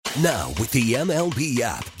Now, with the MLB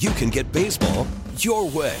app, you can get baseball your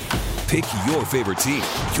way. Pick your favorite team,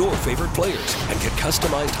 your favorite players, and get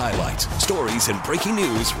customized highlights, stories, and breaking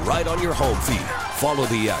news right on your home feed. Follow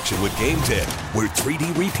the action with Game 10, where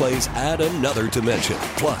 3D replays add another dimension.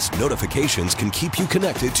 Plus, notifications can keep you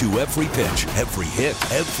connected to every pitch, every hit,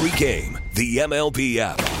 every game. The MLB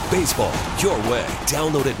app. Baseball your way.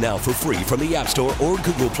 Download it now for free from the App Store or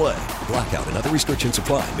Google Play. Blackout and other restrictions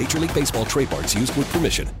apply. Major League Baseball trademarks used with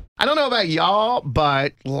permission. I don't know about y'all,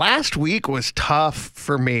 but last week was tough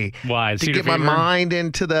for me. Why? To get my mind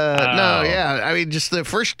into the... No, yeah. I mean, just the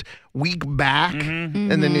first week back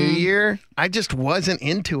in the new year, I just wasn't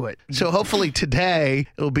into it. So hopefully today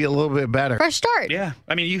it'll be a little bit better. Fresh start. Yeah.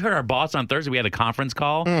 I mean, you heard our boss on Thursday. We had a conference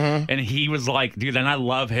call, and he was like, dude, and I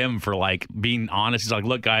love him for like being honest. He's like,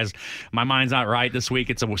 look, guys, my mind's not right this week.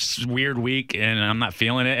 It's a weird week, and I'm not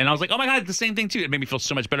feeling it. And I was like, oh my God, the same thing too. It made me feel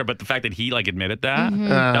so much better. But the fact that he like admitted that,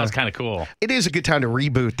 that was kind of cool. It is a good time to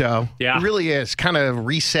reboot, though. Yeah. It really is. Kind of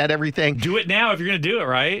reset everything. Do it now if you're going to do it,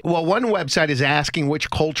 right? Well, one website is asking which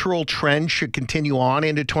cultural trends should continue on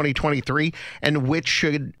into 2023 and which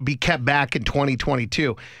should be kept back in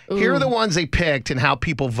 2022. Here are the ones they picked and how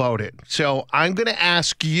people voted. So I'm going to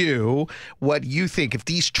ask you what you think, if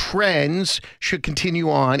these trends should continue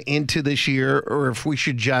on into this year or if we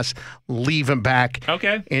should just leave them back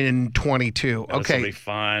in 22. This will be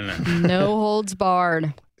fun. No holds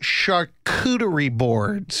barred. Charcuterie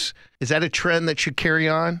boards. Is that a trend that should carry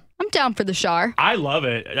on? I'm down for the char. I love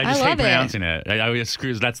it. I just hate pronouncing it. I always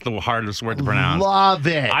screws. That's the hardest word to pronounce. Love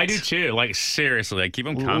it. I do too. Like seriously, like keep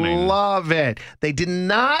them coming. Love it. They did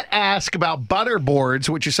not ask about butterboards,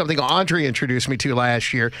 which is something Audrey introduced me to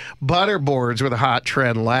last year. Butterboards were the hot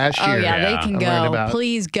trend last year. Oh yeah, they can go.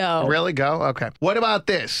 Please go. Really go? Okay. What about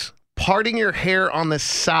this? Parting your hair on the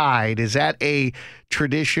side. Is that a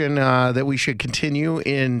tradition that we should continue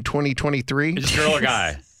in 2023? Is it girl or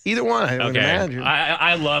guy? Either one, I would imagine.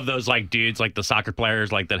 I love those like dudes, like the soccer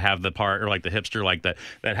players, like that have the part, or like the hipster, like that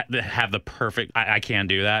have the perfect. I can't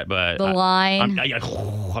do that, but the line.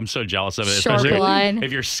 I'm so jealous of it, Sharp especially line.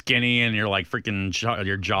 if you're skinny and you're like freaking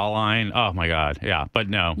your jawline. Oh my God, yeah. But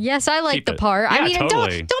no. Yes, I like the part. Yeah, I mean,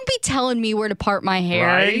 totally. don't be telling me where to part my hair.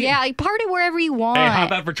 Right? Yeah, like, part it wherever you want. Hey, how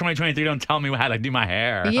about for 2023? Don't tell me how to do my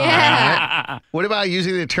hair. Yeah. What about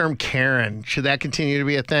using the term Karen? Should that continue to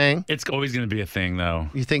be a thing? It's always going to be a thing, though.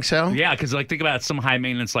 You think so? Yeah, because like think about some high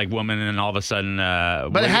maintenance like woman, and then all of a sudden.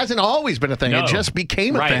 But it hasn't always been a thing. No. It just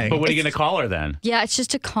became a thing. But what are you going to call her then? Yeah, it's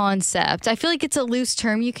just a concept. I feel like it's a loose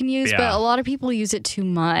term you can use, but a lot of people use it too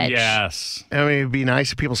much. Yes. I mean, it'd be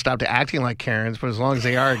nice if people stopped acting like Karens, but as long as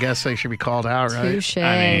they are, I guess they should be called out, right? Touche.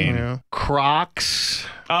 I mean, Crocs.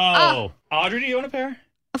 Oh, Audrey, do you own a pair?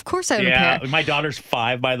 Of course I own a Yeah, pair. my daughter's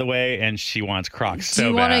 5, by the way, and she wants Crocs so Do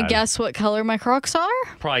you bad. want to guess what color my Crocs are?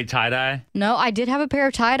 Probably tie-dye. No, I did have a pair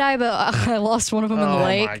of tie-dye, but I lost one of them in the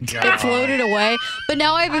lake. My God. It floated away. But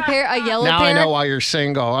now I have a yellow Now pair. I know why you're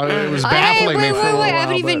single. It was baffling me for a while. I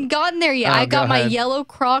haven't even gotten there yet. I got my ahead. yellow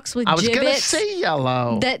Crocs with I was going to gibbets say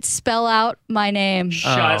yellow. that spell out my name.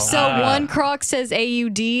 Shut So up. one Croc says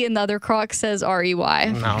AUD and the other Croc says REY.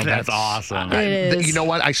 No, That's awesome. It is. You know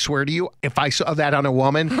what? I swear to you, if I saw that on a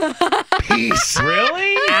woman, peace.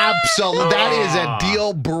 Really? Absolutely. That is a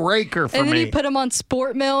deal breaker for And then me. you put them on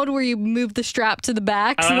sport mode where you move the strap to the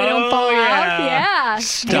back so they don't fall yeah. out. Yeah.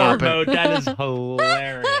 Stop it. Mode, that is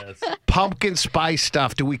hilarious. Pumpkin spice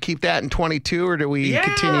stuff. Do we keep that in 22 or do we Yeah,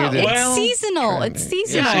 continue this? well- It's seasonal. It's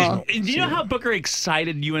seasonal. Do you know how Booker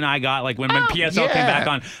excited you and I got like when PSL came back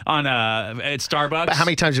on at Starbucks? But how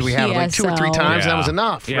many times did we have it? Like 2 or 3 PSL. times? That Yeah. was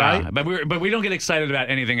enough, Yeah. right? But we don't get excited about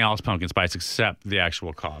anything else pumpkin spice except the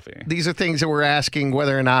actual coffee. These are things that we're asking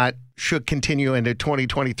whether or not should continue into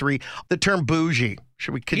 2023. The term bougie.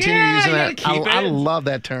 Should we continue Yeah, using you that? gotta keep I it. love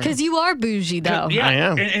that term. Because you are bougie, though. Yeah, I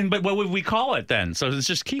am. But what would we call it then? So let's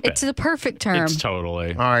just keep it. It's the perfect term. It's totally.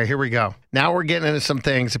 All right, here we go. Now we're getting into some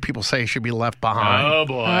things that people say should be left behind. Oh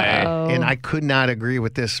boy. And I could not agree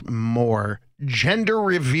with this more. Gender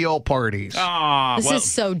reveal parties. Aw, This well,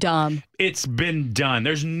 is so dumb. it's been done.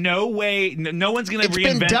 There's no way. No one's gonna It's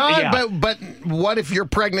reinvent. been done, yeah. but what if you're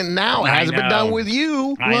pregnant now? It I hasn't been know. done with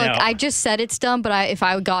you. I Look, know. I just said it's dumb, but if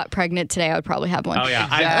I got pregnant today, I would probably have one. Oh yeah,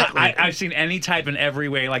 Exactly. I've seen any type in every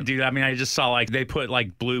way. Like, dude, I mean, I just saw like they put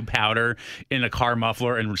like blue powder in a car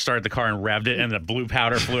muffler and started the car and revved it, and the blue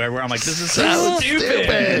powder flew everywhere. I'm like, this is so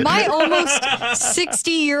stupid. My almost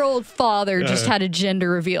 60-year-old father just had a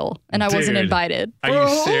gender reveal, and I wasn't Dude. invited. Are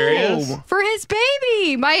you serious, For his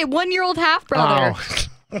baby, my 1-year-old half-brother.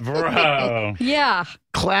 Oh. bro? Yeah.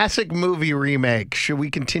 Classic movie remake. Should we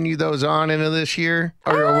continue those on into this year?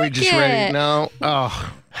 Or are we like just it. ready? No.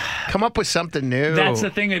 Oh. Come up with something new. That's the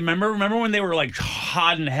thing. Remember when they were like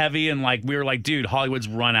hot and heavy and like we were like, dude, Hollywood's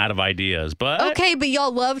run out of ideas. But okay, but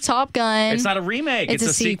y'all love Top Gun. It's not a remake. It's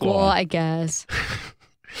a sequel, I guess.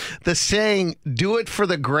 The saying, do it for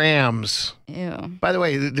the grams. Ew. By the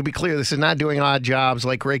way, to be clear, this is not doing odd jobs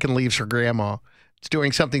like raking leaves for grandma. It's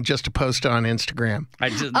doing something just to post on Instagram.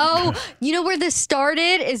 You know where this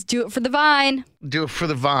started? Is do it for the Vine. Do it for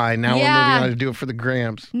the Vine. Now we're moving on to do it for the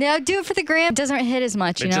grams. No, do it for the gram. It doesn't hit as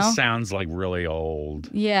much, It just sounds like really old.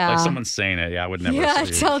 Yeah. Like someone's saying it. Yeah, I would never say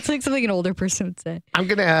it sounds like something an older person would say. I'm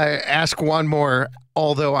going to ask one more,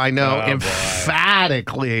 although I know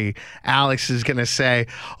emphatically Alex is going to say,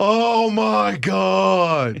 oh my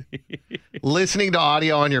God. Listening to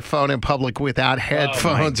audio on your phone in public without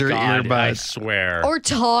headphones or earbuds. I swear. Or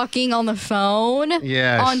talking on the phone.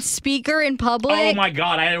 Yes. On speaker in public. Oh my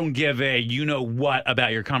God, I don't give a you-know-what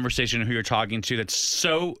about your conversation and who you're talking to. That's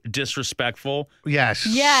so disrespectful. Yes.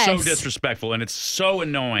 So disrespectful, and it's so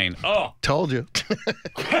annoying. Oh. Told you.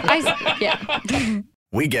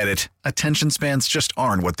 We get it. Attention spans just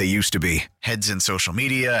aren't what they used to be. Heads in social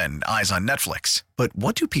media and eyes on Netflix. But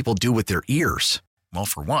what do people do with their ears? Well,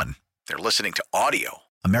 for one, they're listening to audio.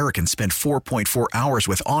 Americans spend 4.4 hours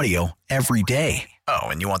with audio every day. Oh,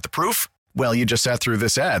 and you want the proof? Well, you just sat through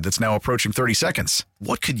this ad that's now approaching 30 seconds.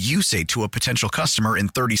 What could you say to a potential customer in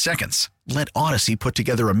 30 seconds? Let Odyssey put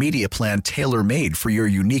together a media plan tailor-made for your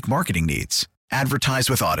unique marketing needs. Advertise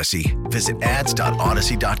with Odyssey. Visit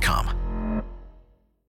ads.odyssey.com.